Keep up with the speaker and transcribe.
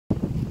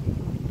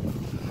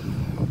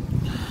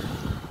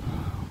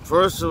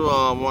First of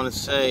all, I want to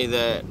say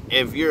that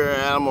if you're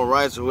animal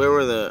rights,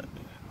 whoever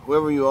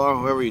you are,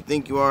 whoever you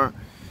think you are,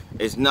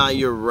 it's not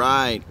your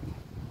right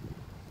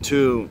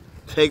to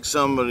take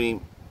something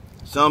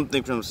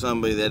from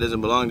somebody that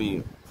doesn't belong to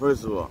you.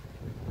 First of all,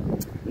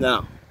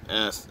 now,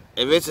 if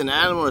it's an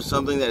animal or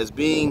something that is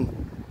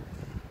being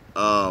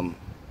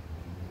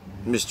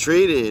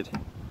mistreated,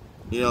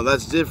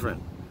 that's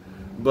different.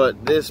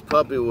 But this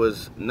puppy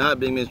was not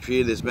being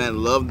mistreated. This man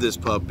loved this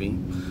puppy,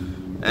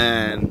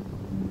 and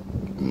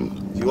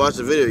if you watch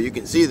the video, you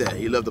can see that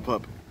he loved the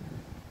puppy,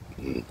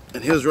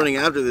 and he was running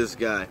after this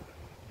guy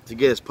to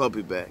get his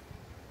puppy back.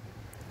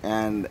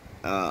 And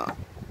that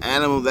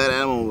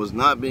animal was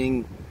not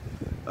being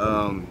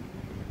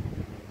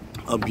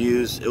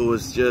abused. It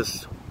was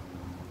just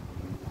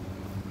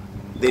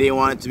they didn't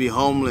want it to be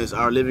homeless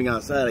or living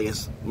outside. I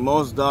guess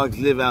most dogs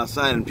live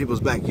outside in people's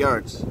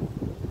backyards,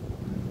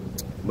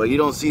 but you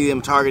don't see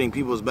them targeting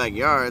people's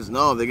backyards.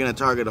 No, they're gonna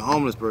target a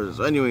homeless person.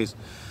 So anyways,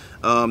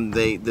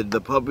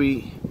 the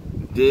puppy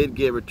did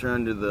get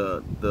returned to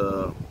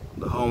the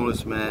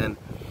homeless man,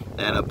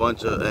 and a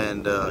bunch of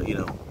and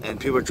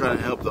people are trying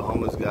to help the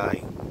homeless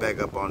guy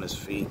back up on his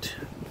feet.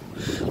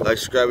 Like,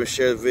 subscribe, and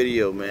share the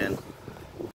video, man.